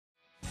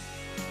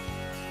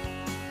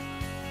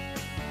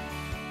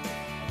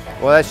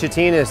Well, that's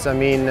Chatinus. I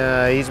mean,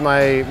 he's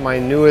my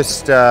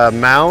newest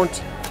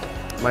mount.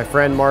 My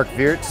friend Mark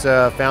Wirtz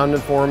found him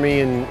for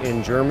me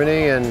in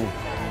Germany, and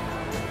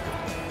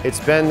it's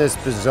been this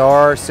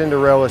bizarre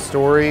Cinderella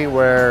story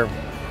where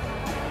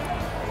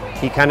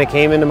he kind of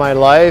came into my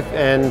life,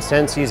 and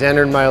since he's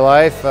entered my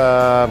life,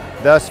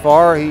 thus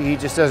far, he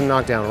just doesn't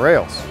knock down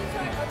rails.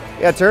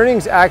 Yeah,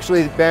 turning's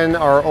actually been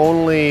our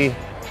only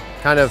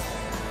kind of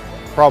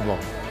problem.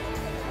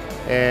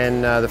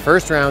 And the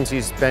first rounds,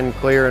 he's been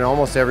clear in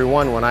almost every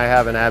one when I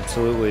haven't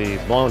absolutely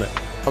blown it.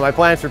 My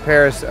plans for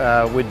Paris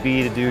would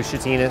be to do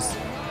Chatinus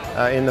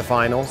in the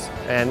finals,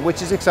 and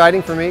which is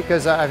exciting for me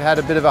because I've had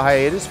a bit of a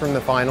hiatus from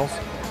the finals.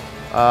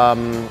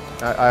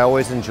 I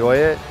always enjoy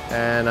it,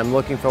 and I'm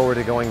looking forward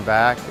to going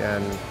back.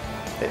 And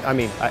I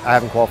mean, I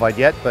haven't qualified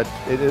yet, but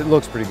it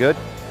looks pretty good.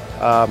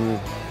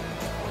 I've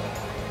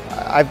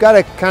got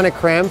to kind of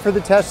cram for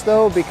the test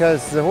though,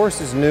 because the horse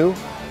is new,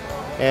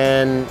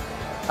 and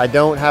I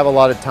don't have a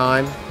lot of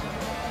time,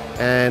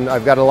 and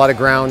I've got a lot of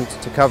ground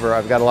to cover.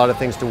 I've got a lot of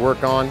things to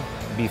work on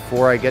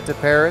before I get to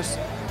Paris.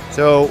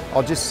 So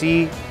I'll just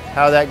see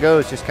how that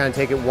goes, just kind of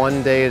take it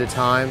one day at a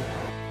time.